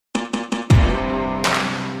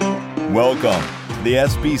Welcome to the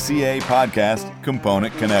SBCA podcast,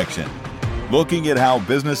 Component Connection, looking at how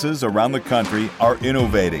businesses around the country are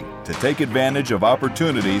innovating to take advantage of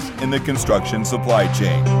opportunities in the construction supply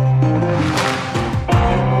chain.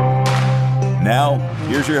 Now,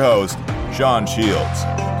 here's your host, Sean Shields.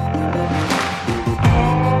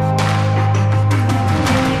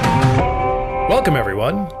 Welcome,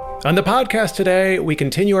 everyone. On the podcast today, we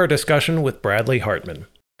continue our discussion with Bradley Hartman.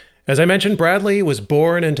 As I mentioned, Bradley was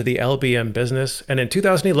born into the LBM business and in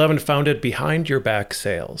 2011 founded Behind Your Back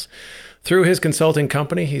Sales. Through his consulting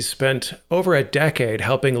company, he's spent over a decade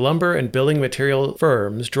helping lumber and building material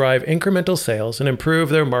firms drive incremental sales and improve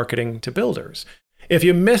their marketing to builders. If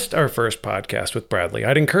you missed our first podcast with Bradley,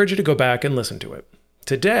 I'd encourage you to go back and listen to it.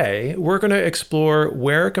 Today, we're going to explore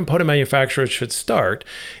where component manufacturers should start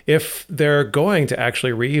if they're going to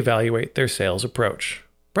actually reevaluate their sales approach.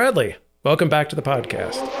 Bradley, welcome back to the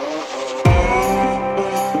podcast.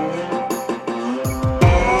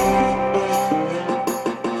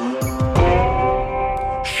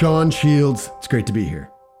 Sean Shields, it's great to be here.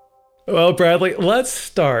 Well, Bradley, let's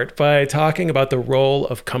start by talking about the role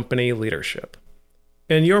of company leadership.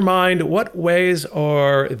 In your mind, what ways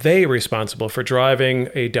are they responsible for driving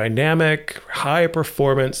a dynamic,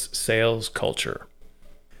 high-performance sales culture?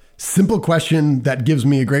 Simple question that gives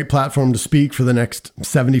me a great platform to speak for the next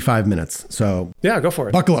 75 minutes. So yeah, go for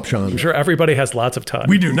it. Buckle up, Sean. I'm sure everybody has lots of time.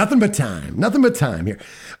 We do. Nothing but time here.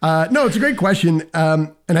 No, it's a great question.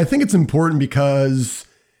 And I think it's important because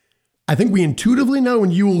I think we intuitively know,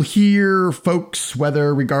 and you will hear folks,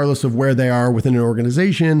 whether regardless of where they are within an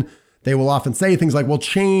organization, they will often say things like, well,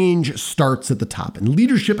 change starts at the top and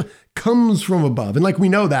leadership comes from above. And like, we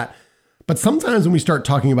know that. But sometimes when we start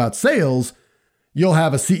talking about sales, you'll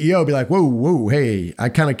have a CEO be like, whoa, hey, I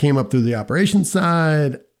kind of came up through the operations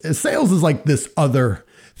side. Sales is like this other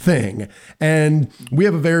thing. And we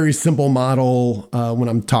have a very simple model when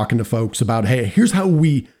I'm talking to folks about, hey, here's how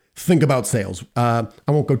we think about sales. I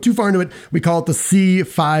won't go too far into it. We call it the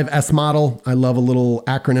C5S model. I love a little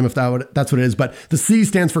acronym if that's what it is. But the C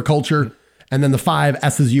stands for culture. And then the 5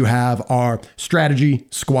 S's you have are strategy,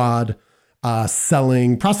 squad,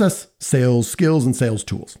 selling process, sales skills, and sales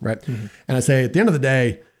tools, right? Mm-hmm. And I say at the end of the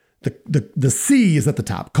day, the C is at the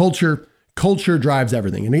top. Culture drives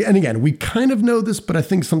everything. And again, we kind of know this, but I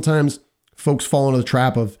think sometimes folks fall into the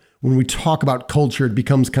trap of when we talk about culture, it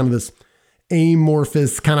becomes kind of this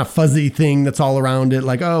amorphous, kind of fuzzy thing that's all around it.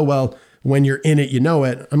 Like, oh, well, when you're in it, you know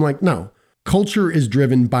it. I'm like, no, culture is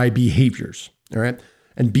driven by behaviors. All right.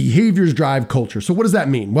 And behaviors drive culture. So what does that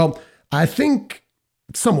mean? Well, I think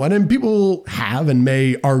somewhat, and people have and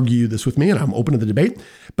may argue this with me, and I'm open to the debate,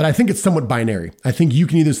 but I think it's somewhat binary. I think you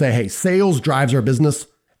can either say, hey, sales drives our business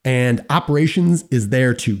and operations is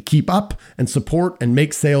there to keep up and support and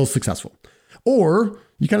make sales successful. Or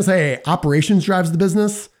you kind of say, hey, operations drives the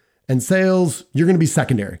business and sales, you're going to be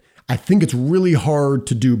secondary. I think it's really hard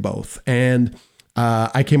to do both. And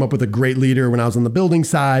I came up with a great leader when I was on the building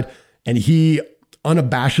side, and he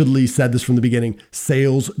unabashedly said this from the beginning: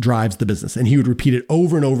 sales drives the business. And he would repeat it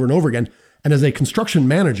over and over and over again. And as a construction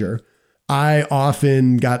manager, I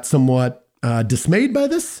often got somewhat dismayed by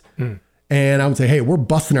this. And I would say, hey, we're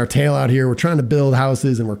busting our tail out here. We're trying to build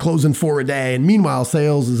houses and we're closing 4 a day. And meanwhile,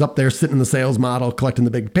 sales is up there sitting in the sales model, collecting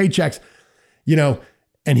the big paychecks,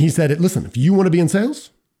 And he said, listen, if you want to be in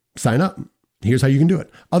sales, sign up. Here's how you can do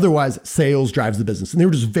it. Otherwise, sales drives the business. And they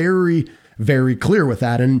were just very, very clear with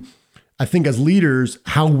that. And I think as leaders,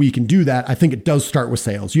 how we can do that, I think it does start with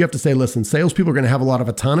sales. You have to say, listen, salespeople are going to have a lot of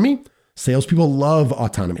autonomy. Salespeople love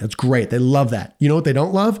autonomy. That's great. They love that. You know what they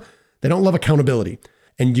don't love? They don't love accountability.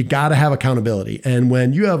 And you got to have accountability. And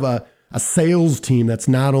when you have a sales team that's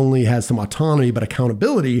not only has some autonomy, but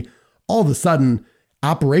accountability, all of a sudden,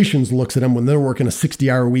 operations looks at them when they're working a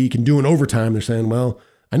 60-hour week and doing overtime. They're saying, well,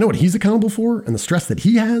 I know what he's accountable for and the stress that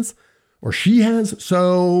he has or she has.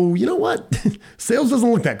 So you know what? Sales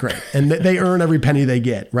doesn't look that great. And they earn every penny they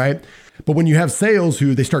get, right? But when you have sales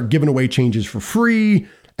who they start giving away changes for free,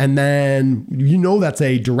 and then that's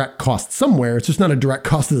a direct cost somewhere. It's just not a direct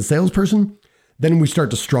cost to the salesperson. Then we start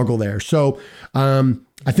to struggle there. So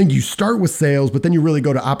I think you start with sales, but then you really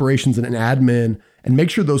go to operations and admin and make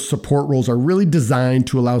sure those support roles are really designed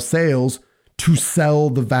to allow sales to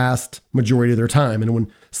sell the vast majority of their time. And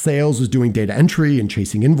when sales is doing data entry and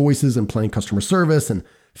chasing invoices and playing customer service and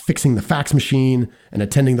fixing the fax machine and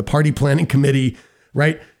attending the party planning committee,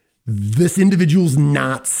 right? This individual's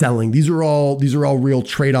not selling. These are all real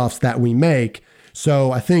trade-offs that we make.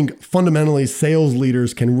 So I think fundamentally sales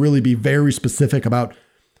leaders can really be very specific about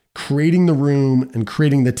creating the room and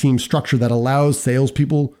creating the team structure that allows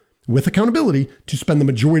salespeople with accountability to spend the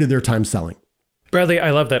majority of their time selling. Bradley,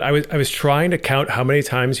 I love that. I was trying to count how many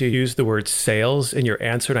times you used the word sales in your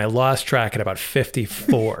answer, and I lost track at about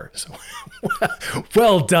 54. So,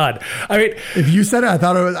 well done. I mean, if you said it, I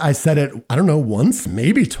thought I said it, I don't know, once,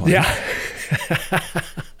 maybe twice. Yeah.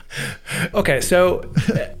 Okay, so,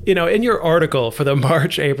 in your article for the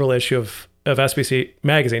March-April issue of SBC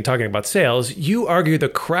Magazine talking about sales, you argue the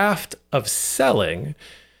craft of selling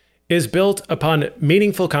is built upon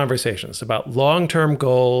meaningful conversations about long-term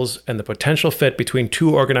goals and the potential fit between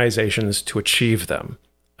two organizations to achieve them.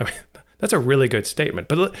 I mean, that's a really good statement.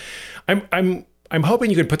 But I'm hoping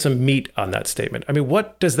you can put some meat on that statement. I mean,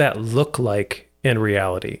 what does that look like in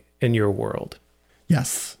reality in your world?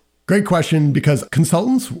 Yes. Great question, because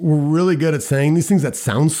consultants were really good at saying these things that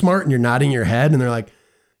sound smart and you're nodding your head and they're like,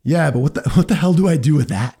 yeah, but what the hell do I do with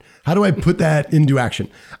that? How do I put that into action?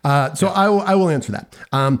 So I will answer that.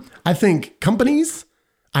 I think companies,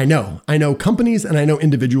 I know companies and I know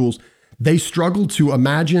individuals, they struggle to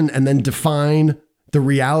imagine and then define the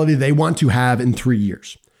reality they want to have in 3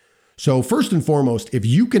 years. So first and foremost, if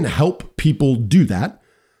you can help people do that,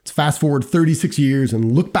 let's fast forward 36 years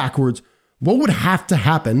and look backwards, what would have to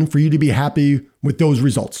happen for you to be happy with those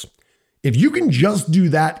results? If you can just do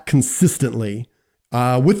that consistently,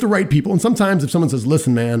 with the right people. And sometimes if someone says,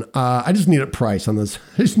 listen, man, I just need a price on this.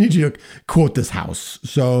 I just need you to quote this house.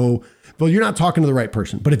 So, well, you're not talking to the right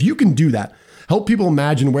person. But if you can do that, help people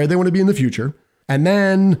imagine where they want to be in the future, and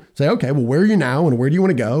then say, okay, well, where are you now? And where do you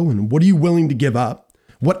want to go? And what are you willing to give up?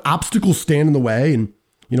 What obstacles stand in the way? And,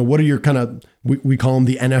 what are your kind of, we call them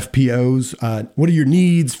the NFPOs. What are your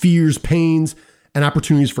needs, fears, pains, and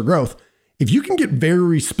opportunities for growth? If you can get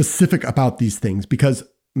very specific about these things, because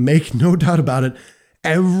make no doubt about it,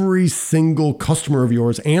 every single customer of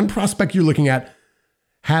yours and prospect you're looking at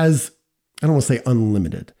has, I don't want to say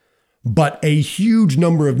unlimited, but a huge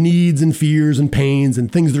number of needs and fears and pains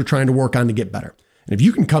and things they're trying to work on to get better. And if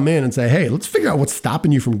you can come in and say, hey, let's figure out what's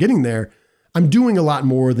stopping you from getting there, I'm doing a lot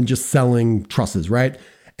more than just selling trusses, right?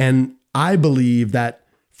 And I believe that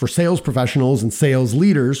for sales professionals and sales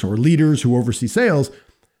leaders or leaders who oversee sales,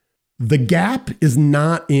 the gap is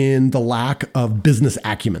not in the lack of business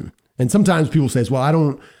acumen. And sometimes people say, well, I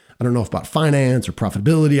don't know about finance or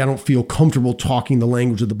profitability. I don't feel comfortable talking the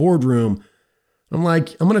language of the boardroom. I'm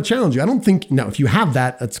like, I'm going to challenge you. I don't think, now, if you have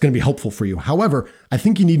that, that's going to be helpful for you. However, I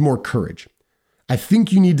think you need more courage. I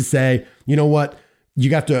think you need to say, you know what? You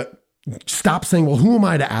got to stop saying, well, who am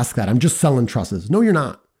I to ask that? I'm just selling trusses. No, you're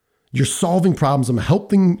not. You're solving problems. I'm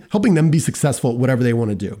helping them be successful at whatever they want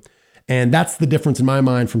to do. And that's the difference in my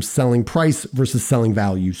mind from selling price versus selling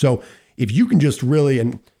value. So if you can just really,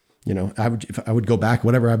 and I would go back,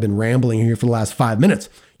 whatever I've been rambling here for the last 5 minutes,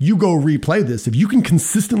 you go replay this. If you can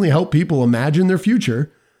consistently help people imagine their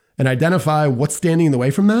future and identify what's standing in the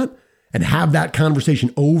way from that and have that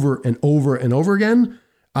conversation over and over and over again,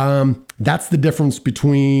 that's the difference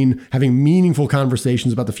between having meaningful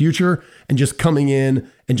conversations about the future and just coming in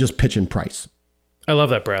and just pitching price. I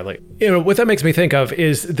love that, Bradley. What that makes me think of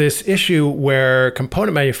is this issue where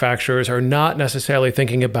component manufacturers are not necessarily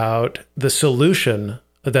thinking about the solution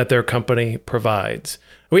that their company provides.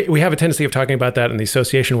 We have a tendency of talking about that in the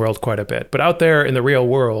association world quite a bit, but out there in the real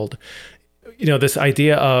world, this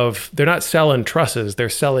idea of they're not selling trusses, they're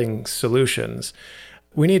selling solutions.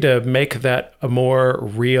 We need to make that a more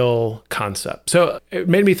real concept. So it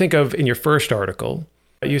made me think of, in your first article,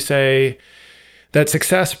 you say that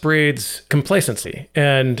success breeds complacency,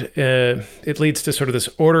 and it leads to sort of this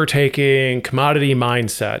order-taking, commodity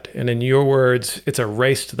mindset. And in your words, it's a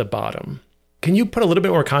race to the bottom. Can you put a little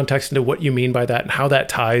bit more context into what you mean by that and how that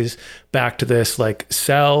ties back to this, like,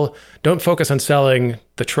 don't focus on selling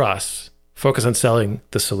the truss, focus on selling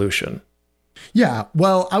the solution? Yeah,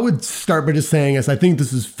 well, I would start by just saying, I think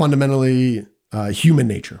this is fundamentally human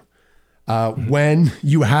nature. When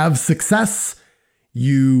you have success,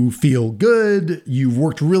 you feel good, you've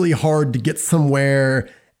worked really hard to get somewhere,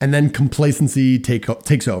 and then complacency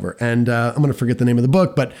takes over. And I'm going to forget the name of the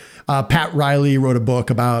book, but Pat Riley wrote a book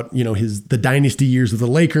about the dynasty years of the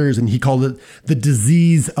Lakers, and he called it The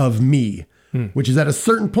Disease of Me, which is at a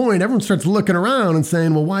certain point, everyone starts looking around and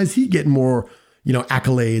saying, well, why is he getting more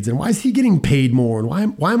accolades, and why is he getting paid more, and why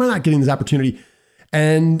am I not getting this opportunity?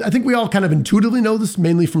 And I think we all kind of intuitively know this,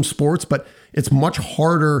 mainly from sports, but it's much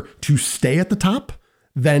harder to stay at the top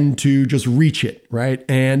than to just reach it, right?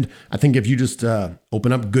 And I think if you just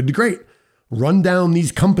open up Good to Great, run down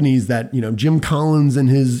these companies that, Jim Collins and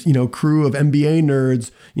his, crew of MBA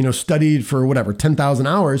nerds, studied for 10,000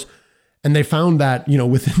 hours. And they found that,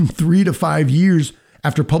 within 3 to 5 years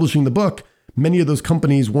after publishing the book, many of those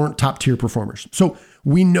companies weren't top tier performers. So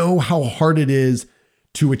we know how hard it is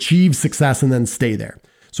to achieve success and then stay there.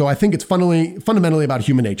 So I think it's fundamentally about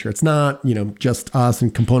human nature. It's not, just us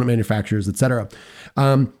and component manufacturers, et cetera.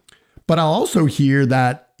 But I'll also hear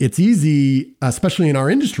that it's easy, especially in our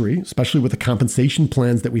industry, especially with the compensation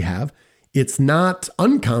plans that we have. It's not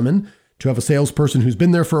uncommon to have a salesperson who's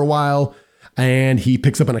been there for a while and he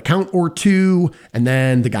picks up an account or two, and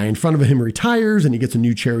then the guy in front of him retires and he gets a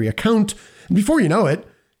new cherry account. And before you know it,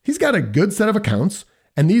 he's got a good set of accounts,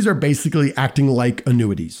 and these are basically acting like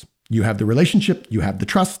annuities. You have the relationship, you have the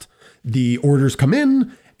trust, the orders come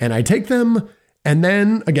in, and I take them. And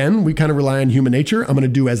then again, we kind of rely on human nature. I'm going to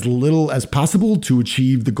do as little as possible to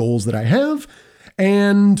achieve the goals that I have.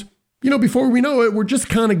 And, before we know it, we're just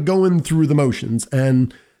kind of going through the motions.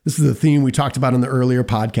 And this is a theme we talked about in the earlier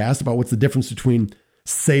podcast about what's the difference between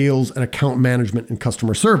sales and account management and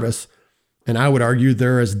customer service. And I would argue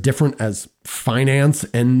they're as different as finance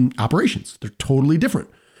and operations. They're totally different.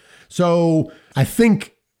 So I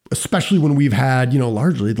think, especially when we've had,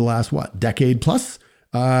 largely the last, decade plus,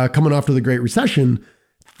 coming after the Great Recession,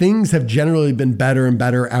 things have generally been better and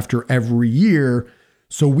better after every year.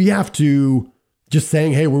 So we have to just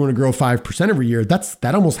saying, hey, we're going to grow 5% every year.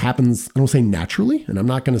 That almost happens, I don't say naturally. And I'm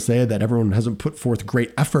not going to say that everyone hasn't put forth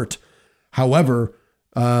great effort. However,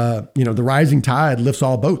 the rising tide lifts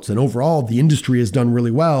all boats, and overall the industry has done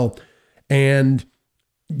really well. And,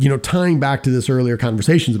 tying back to this earlier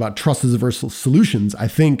conversations about trusses versus solutions, I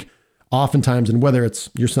think oftentimes, and whether it's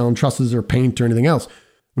you're selling trusses or paint or anything else,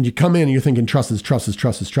 when you come in and you're thinking trusses,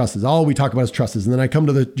 all we talk about is trusses. And then I come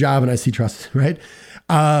to the job and I see trusses, right?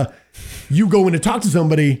 You go in to talk to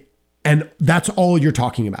somebody and that's all you're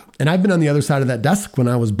talking about. And I've been on the other side of that desk when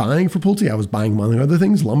I was buying for Pulte. I was buying, among other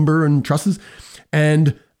things, lumber and trusses.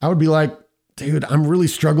 And I would be like, dude, I'm really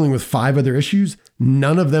struggling with 5 other issues.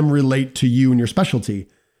 None of them relate to you and your specialty.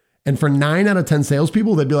 And for 9 out of 10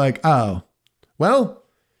 salespeople, they'd be like, oh, well,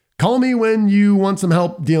 call me when you want some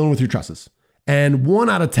help dealing with your trusses. And 1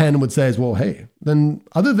 out of 10 would say, well, hey, then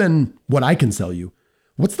other than what I can sell you,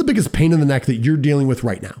 what's the biggest pain in the neck that you're dealing with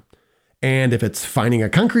right now? And if it's finding a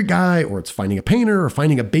concrete guy or it's finding a painter or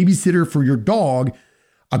finding a babysitter for your dog,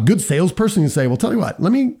 a good salesperson can say, well, tell you what,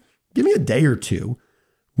 give me a day or two.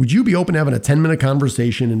 Would you be open to having a 10-minute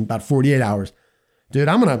conversation in about 48 hours? Dude,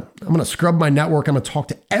 I'm gonna scrub my network. I'm gonna talk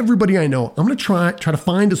to everybody I know. I'm gonna try to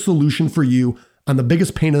find a solution for you on the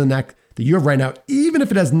biggest pain in the neck that you have right now, even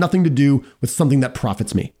if it has nothing to do with something that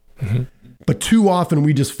profits me. Mm-hmm. But too often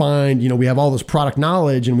we just find, we have all this product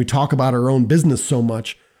knowledge and we talk about our own business so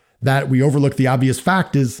much that we overlook the obvious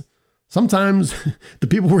fact is sometimes the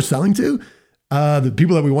people we're selling to, the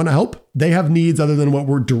people that we want to help, they have needs other than what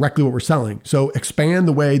we're selling. So expand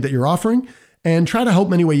the way that you're offering and try to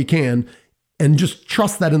help any way you can. And just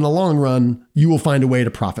trust that in the long run, you will find a way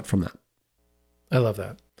to profit from that. I love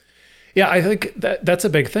that. Yeah, I think that's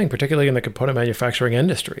a big thing, particularly in the component manufacturing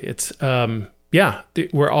industry. It's,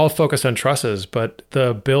 we're all focused on trusses, but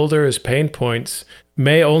the builder's pain points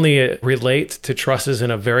may only relate to trusses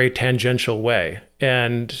in a very tangential way.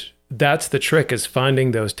 And that's the trick, is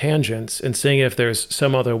finding those tangents and seeing if there's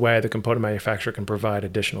some other way the component manufacturer can provide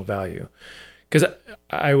additional value. Because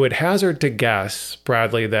I would hazard to guess,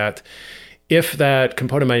 Bradley, that if that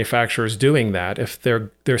component manufacturer is doing that, if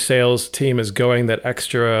their sales team is going that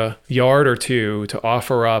extra yard or two to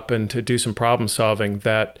offer up and to do some problem solving,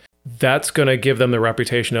 that's going to give them the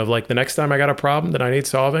reputation of, like, the next time I got a problem that I need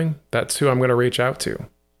solving, that's who I'm going to reach out to.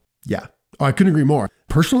 Yeah. Oh, I couldn't agree more.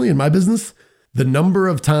 Personally, in my business, the number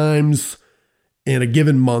of times in a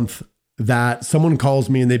given month that someone calls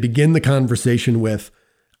me and they begin the conversation with,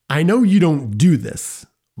 I know you don't do this,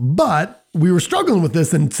 but we were struggling with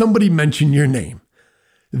this and somebody mentioned your name.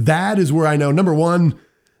 That is where I know, number one,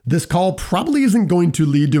 this call probably isn't going to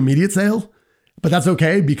lead to immediate sale, but that's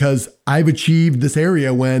okay because I've achieved this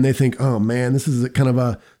area when they think, oh man, this is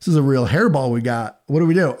a real hairball we got. What do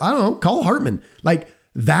we do? I don't know. Call Hartman. Like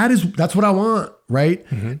that's what I want, right?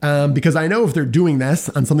 Mm-hmm. Because I know if they're doing this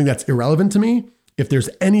on something that's irrelevant to me, if there's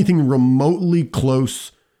anything remotely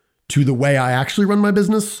close to the way I actually run my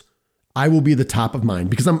business, I will be the top of mind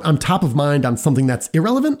because I'm top of mind on something that's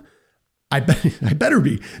irrelevant. I better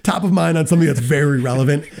be top of mind on something that's very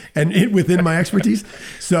relevant and within my expertise.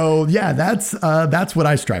 So yeah, that's what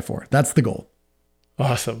I strive for. That's the goal.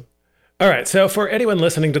 Awesome. All right. So for anyone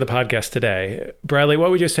listening to the podcast today, Bradley,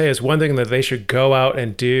 what would you say is one thing that they should go out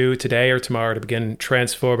and do today or tomorrow to begin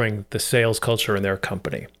transforming the sales culture in their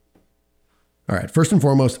company? All right. First and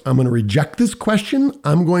foremost, I'm going to reject this question.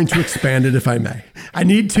 I'm going to expand it if I may. I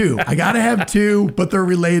need 2. I got to have 2, but they're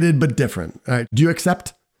related but different. All right. Do you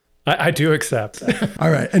accept? I do accept.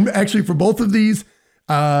 All right. And actually for both of these,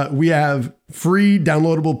 we have free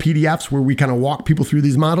downloadable PDFs where we kind of walk people through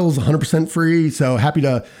these models, 100% free. So happy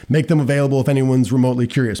to make them available if anyone's remotely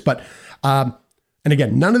curious. But, and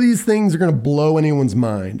again, none of these things are going to blow anyone's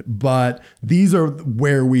mind, but these are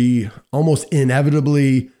where we almost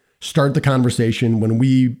inevitably start the conversation when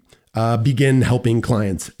we begin helping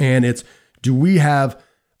clients. And it's, do we have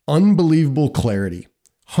unbelievable clarity,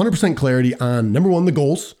 100% clarity on, number one, the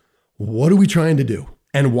goals. What are we trying to do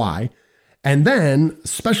and why? And then,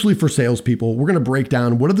 especially for salespeople, we're going to break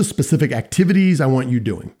down what are the specific activities I want you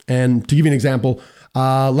doing. And to give you an example,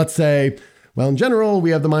 let's say, well, in general, we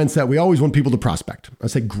have the mindset we always want people to prospect. I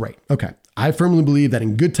say, great. Okay. I firmly believe that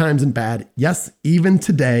in good times and bad, yes, even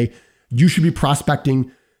today, you should be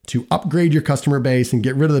prospecting to upgrade your customer base and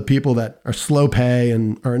get rid of the people that are slow pay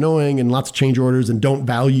and are annoying and lots of change orders and don't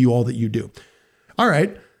value all that you do. All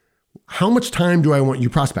right. How much time do I want you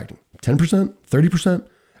prospecting? 10%, 30%?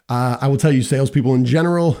 I will tell you, salespeople in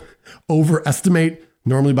general overestimate,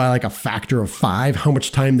 normally by like a factor of 5, how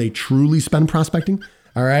much time they truly spend prospecting.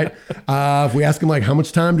 All right. If we ask them like, how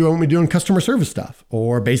much time do I want me doing customer service stuff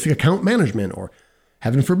or basic account management, or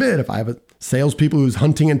heaven forbid, if I have a salespeople who's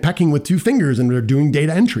hunting and pecking with 2 fingers and they're doing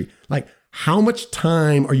data entry, like how much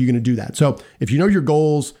time are you going to do that? So if you know your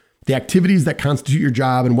goals, the activities that constitute your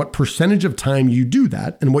job and what percentage of time you do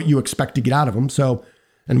that and what you expect to get out of them. So,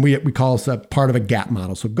 and we call this a part of a gap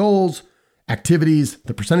model. So goals, activities,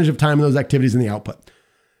 the percentage of time in those activities and the output.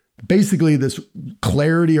 Basically this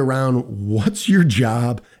clarity around what's your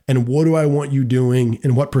job and what do I want you doing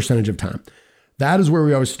and what percentage of time. That is where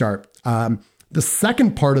we always start. The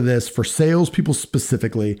second part of this for salespeople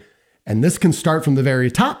specifically, and this can start from the very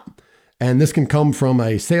top, and this can come from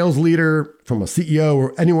a sales leader, from a CEO,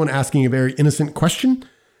 or anyone asking a very innocent question.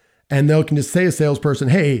 And they can just say to a salesperson,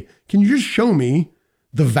 hey, can you just show me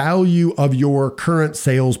the value of your current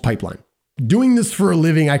sales pipeline? Doing this for a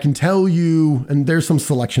living, I can tell you, and there's some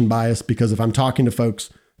selection bias because if I'm talking to folks,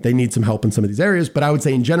 they need some help in some of these areas. But I would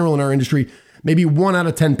say in general in our industry, maybe 1 out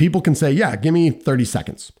of 10 people can say, yeah, give me 30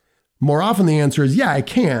 seconds. More often the answer is, yeah, I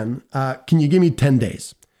can. Can you give me 10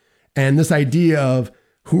 days? And this idea of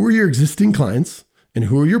who are your existing clients and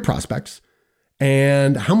who are your prospects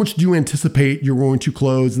and how much do you anticipate you're going to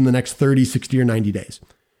close in the next 30, 60, or 90 days?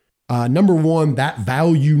 Number one, that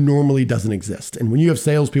value normally doesn't exist. And when you have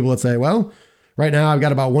salespeople that say, well, right now I've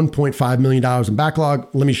got about $1.5 million in backlog.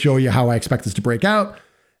 Let me show you how I expect this to break out.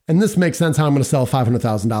 And this makes sense how I'm going to sell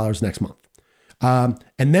 $500,000 next month.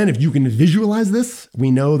 And then if you can visualize this, we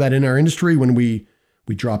know that in our industry, when we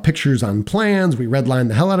draw pictures on plans, we redline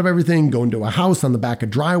the hell out of everything, go into a house on the back of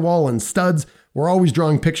drywall and studs. We're always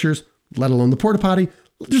drawing pictures, let alone the porta potty.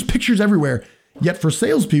 There's pictures everywhere. Yet for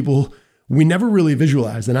salespeople, we never really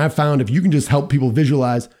visualize. And I've found if you can just help people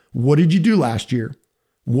visualize, what did you do last year?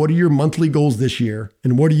 What are your monthly goals this year?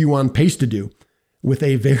 And what are you on pace to do? With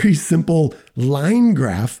a very simple line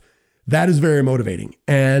graph, that is very motivating.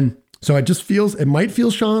 And so it might feel,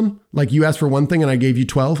 Sean, like you asked for one thing and I gave you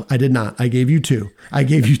 12. I did not. I gave you 2. I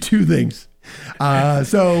gave you 2 things.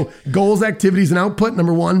 So goals, activities, and output,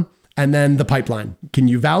 number 1, and then the pipeline. Can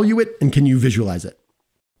you value it and can you visualize it?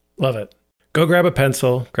 Love it. Go grab a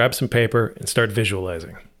pencil, grab some paper, and start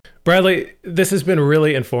visualizing. Bradley, this has been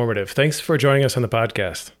really informative. Thanks for joining us on the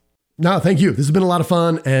podcast. No, thank you. This has been a lot of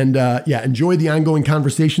fun. And enjoy the ongoing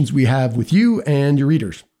conversations we have with you and your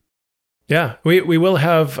readers. Yeah, we will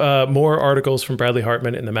have more articles from Bradley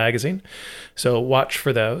Hartman in the magazine, so watch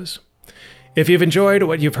for those. If you've enjoyed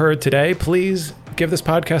what you've heard today, please give this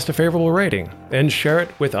podcast a favorable rating and share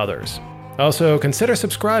it with others. Also, consider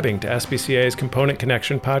subscribing to SBCA's Component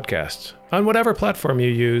Connection podcast on whatever platform you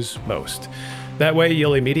use most. That way,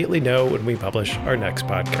 you'll immediately know when we publish our next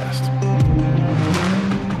podcast.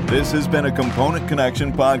 This has been a Component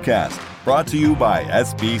Connection podcast brought to you by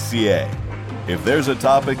SBCA. If there's a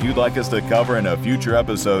topic you'd like us to cover in a future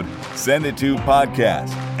episode, send it to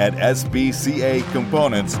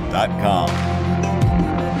podcast@sbcacomponents.com.